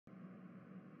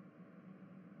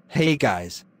Hey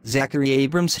guys, Zachary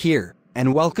Abrams here,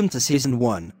 and welcome to Season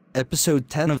 1, Episode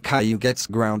 10 of Caillou Gets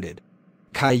Grounded.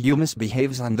 Caillou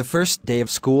misbehaves on the first day of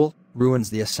school, ruins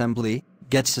the assembly,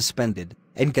 gets suspended,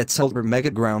 and gets ultra mega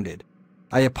grounded.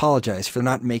 I apologize for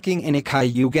not making any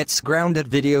Caillou Gets Grounded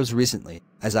videos recently,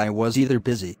 as I was either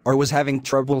busy or was having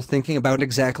trouble thinking about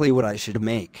exactly what I should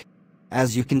make.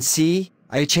 As you can see,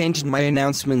 I changed my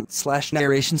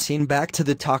announcement/narration scene back to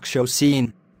the talk show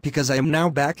scene, because I am now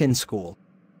back in school.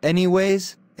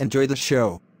 Anyways, enjoy the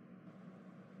show.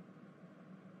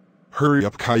 Hurry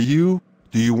up, Caillou.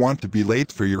 Do you want to be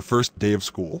late for your first day of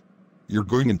school? You're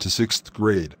going into 6th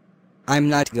grade. I'm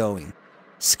not going.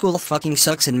 School fucking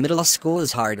sucks and middle school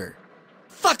is harder.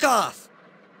 Fuck off!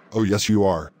 Oh yes you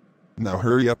are. Now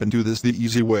hurry up and do this the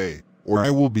easy way, or I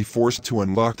will be forced to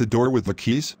unlock the door with the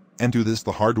keys, and do this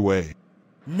the hard way.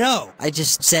 No! I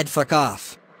just said fuck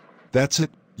off. That's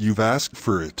it, you've asked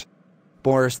for it.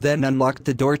 Boris then unlocked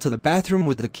the door to the bathroom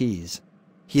with the keys.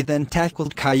 He then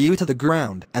tackled Caillou to the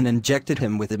ground and injected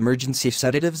him with emergency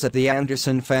sedatives at the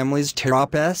Anderson family's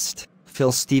therapist,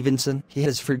 Phil Stevenson. He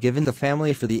has forgiven the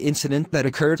family for the incident that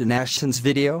occurred in Ashton's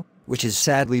video, which is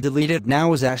sadly deleted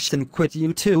now as Ashton quit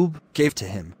YouTube, gave to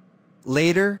him.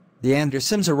 Later, the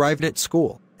Andersons arrived at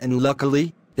school, and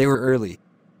luckily, they were early.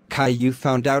 Caillou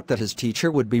found out that his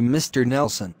teacher would be Mr.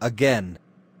 Nelson again.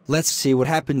 Let's see what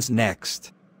happens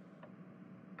next.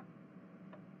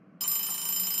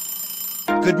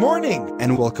 Good morning,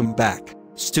 and welcome back,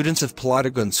 students of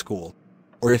Plotagon School.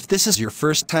 Or if this is your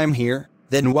first time here,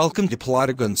 then welcome to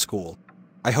Plotagon School.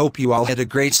 I hope you all had a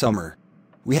great summer.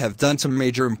 We have done some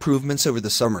major improvements over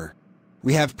the summer.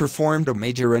 We have performed a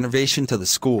major renovation to the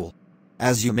school.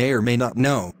 As you may or may not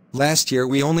know, last year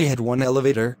we only had one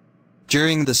elevator.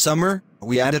 During the summer,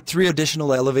 we added 3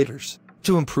 additional elevators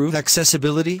to improve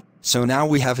accessibility, so now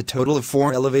we have a total of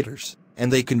 4 elevators,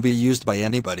 and they can be used by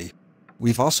anybody.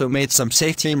 We've also made some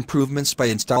safety improvements by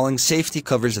installing safety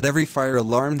covers at every fire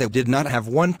alarm that did not have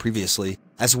one previously,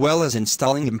 as well as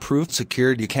installing improved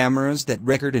security cameras that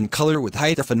record in color with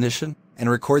high definition and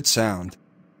record sound.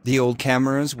 The old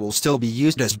cameras will still be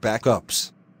used as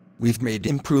backups. We've made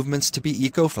improvements to be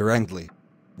eco-friendly.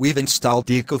 We've installed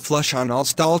eco-flush on all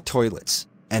stall toilets,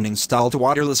 and installed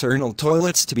waterless urinal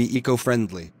toilets to be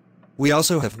eco-friendly. We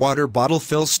also have water bottle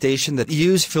fill station that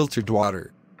use filtered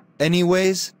water.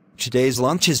 Anyways, today's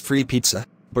lunch is free pizza,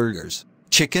 burgers,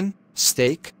 chicken,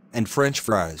 steak, and French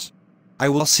fries. I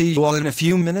will see you all in a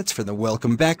few minutes for the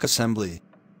welcome back assembly.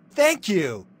 Thank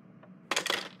you!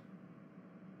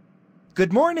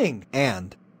 Good morning,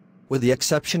 and, with the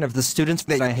exception of the students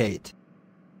that I hate,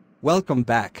 welcome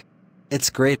back. It's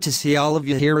great to see all of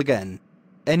you here again.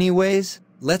 Anyways,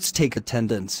 let's take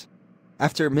attendance.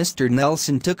 After Mr.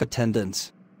 Nelson took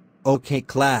attendance. Okay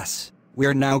class. We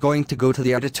are now going to go to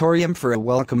the auditorium for a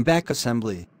welcome back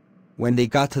assembly. When they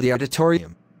got to the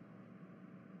auditorium.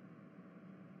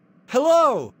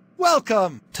 Hello!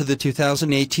 Welcome to the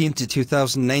 2018 to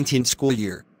 2019 school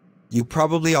year. You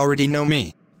probably already know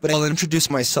me, but I'll introduce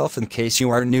myself in case you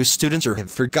are new students or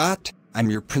have forgot. I'm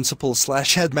your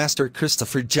principal/headmaster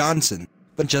Christopher Johnson,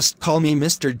 but just call me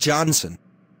Mr. Johnson.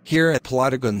 Here at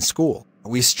Plotagon School,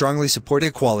 we strongly support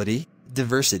equality,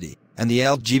 diversity, and the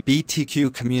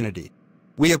LGBTQ community.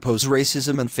 We oppose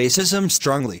racism and fascism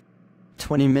strongly.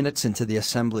 20 minutes into the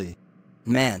assembly.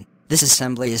 Man, this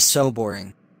assembly is so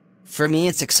boring. For me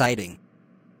it's exciting.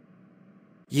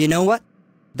 You know what?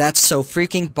 That's so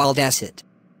freaking bald-ass-it.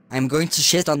 I'm going to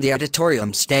shit on the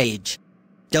auditorium stage.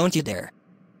 Don't you dare.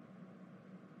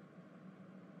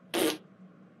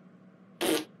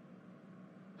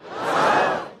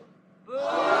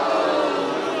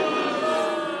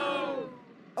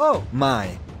 Oh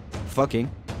my fucking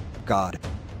god.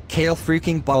 Kale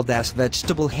freaking bald-ass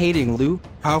vegetable hating Lou,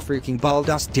 how freaking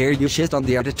bald-ass dare you shit on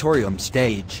the auditorium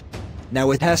stage?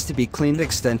 Now it has to be cleaned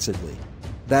extensively.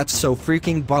 That's so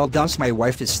freaking bald-ass. My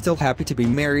wife is still happy to be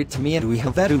married to me and we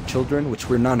have 2 children which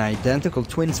were non-identical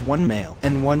twins, 1 male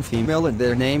and 1 female, and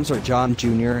their names are John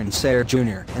Jr. and Sarah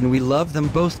Jr. and we love them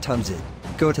both tons.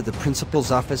 Go to the principal's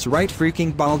office right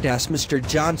freaking bald-ass. Mr.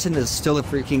 Johnson is still a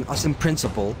freaking awesome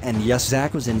principal, and yes,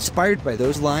 Zach was inspired by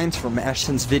those lines from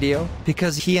Ashton's video,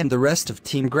 because he and the rest of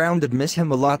Team Grounded miss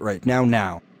him a lot right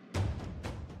now.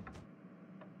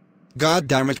 God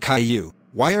damn it, Caillou,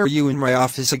 why are you in my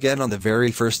office again on the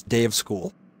very first day of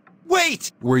school?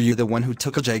 Wait! Were you the one who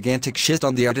took a gigantic shit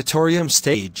on the auditorium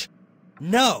stage?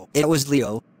 No, it was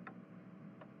Leo.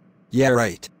 Yeah,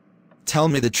 right. Tell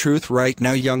me the truth right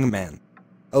now, young man.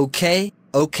 Okay,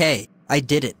 I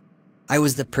did it. I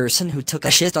was the person who took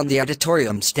a shit on the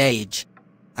auditorium stage.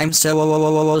 I'm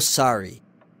so sorry.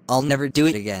 I'll never do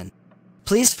it again.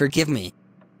 Please forgive me.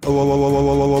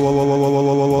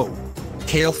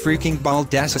 Kale freaking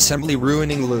baldass assembly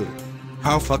ruining Lou.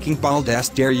 How fucking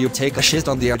baldass dare you take a shit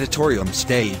on the auditorium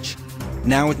stage?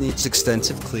 Now it needs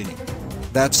extensive cleaning.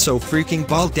 That's so freaking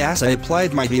baldass. I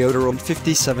applied my deodorant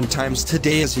 57 times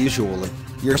today as usual.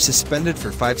 You're suspended for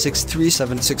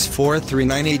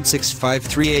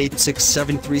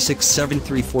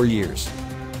 5637643986538673673 years.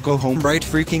 Go home right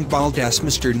freaking baldass.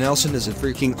 Mr. Nelson is a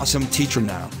freaking awesome teacher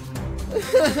now.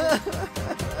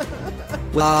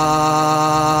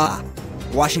 Wah!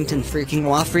 Washington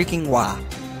freaking wah.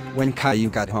 When Caillou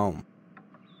got home.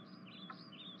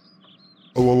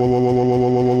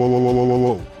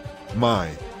 My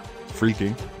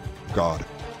freaking God.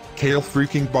 Kale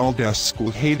freaking baldass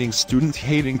school hating student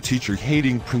hating teacher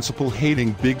hating principal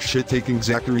hating big shit taking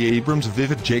Zachary Abrams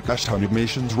Vivid Jake Ash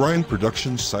Animations Ryan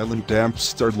Productions Silent Damp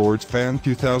Star-Lord Fan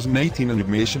 2018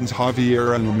 Animations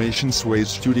Javier Animations Swayze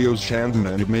Studios Shandon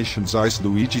Animations Ice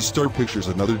Luigi Star Pictures.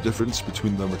 Another difference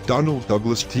between the McDonnell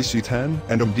Douglas TC-10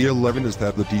 and MD-11 is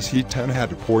that the DC-10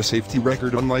 had a poor safety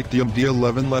record, unlike the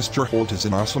MD-11. Lester Holt is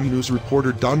an awesome news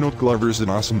reporter, Donald Glover is an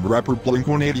awesome rapper,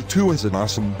 Blink-182 is an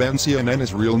awesome band, CNN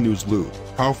is real news. Lou.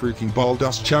 How freaking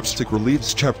baldass chapstick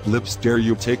relieves chapped lips. Dare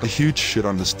you take a huge shit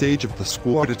on the stage of the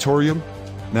school auditorium?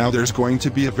 Now there's going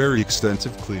to be a very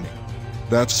extensive cleaning.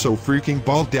 That's so freaking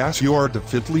baldass. You are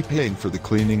definitely paying for the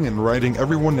cleaning and writing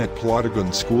everyone at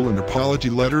Plotagon School an apology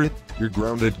letter. You're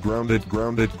grounded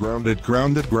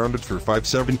for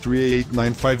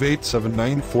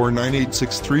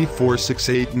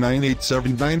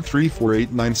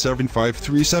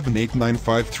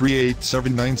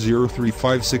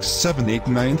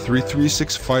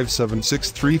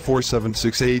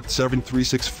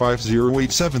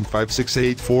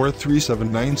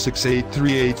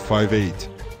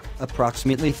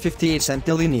Approximately 58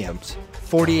 centillineums,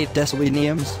 48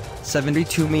 decillineums,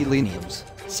 72 millenniums,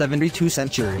 72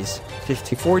 centuries,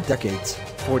 54 decades,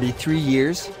 43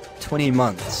 years, 20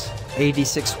 months,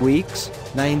 86 weeks,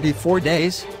 94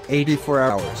 days, 84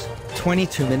 hours,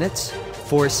 22 minutes,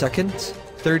 4 seconds,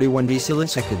 31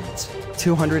 decilliseconds,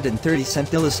 230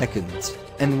 centilliseconds,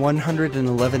 and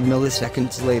 111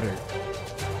 milliseconds later.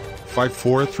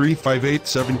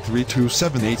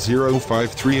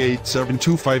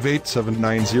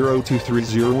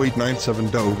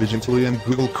 543587327805387258790230897 Vigentily and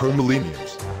Google Chrome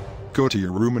millenniums. Go to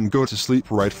your room and go to sleep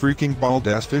right freaking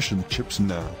baldass fish and chips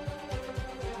now.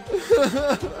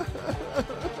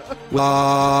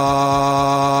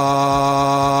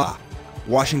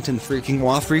 Washington freaking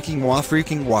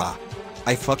wah.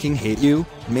 I fucking hate you,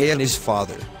 May and his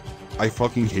father. I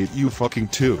fucking hate you fucking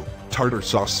too, tartar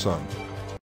sauce son.